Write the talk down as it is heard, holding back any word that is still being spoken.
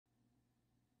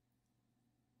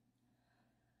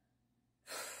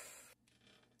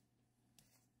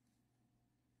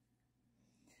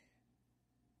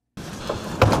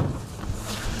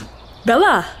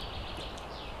Bella!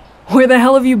 Where the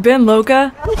hell have you been,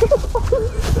 Loca?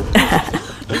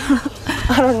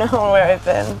 I don't know where I've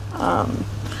been.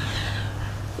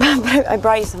 But I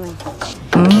brought you something. It's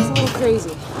a little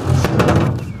crazy.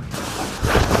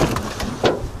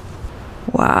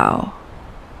 Wow.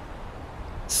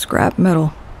 Scrap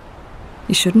metal.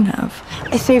 You shouldn't have.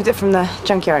 I saved it from the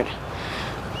junkyard.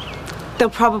 They'll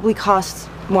probably cost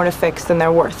more to fix than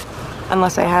they're worth,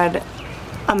 unless I had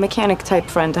a mechanic-type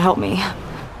friend to help me.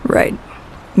 Right.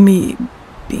 Me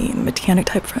being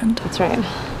mechanic-type friend. That's right.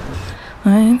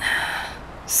 Right.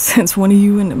 Since when are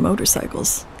you into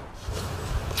motorcycles?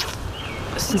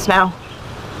 Since now.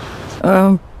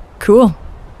 Cool.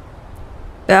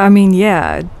 I mean,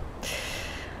 yeah.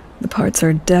 The parts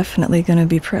are definitely gonna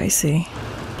be pricey.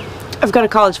 I've got a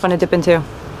college fund to dip into.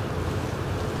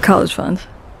 College fund.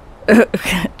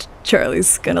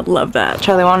 Charlie's gonna love that.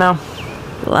 Charlie won't know.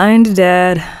 Blind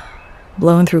dad,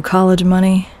 blowing through college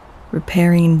money,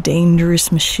 repairing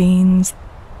dangerous machines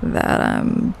that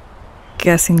I'm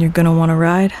guessing you're gonna want to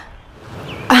ride.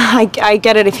 I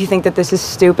get it if you think that this is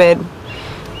stupid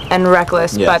and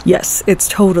reckless, but... Yes, it's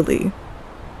totally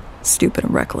stupid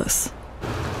and reckless.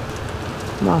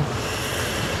 Well...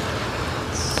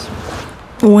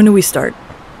 When do we start?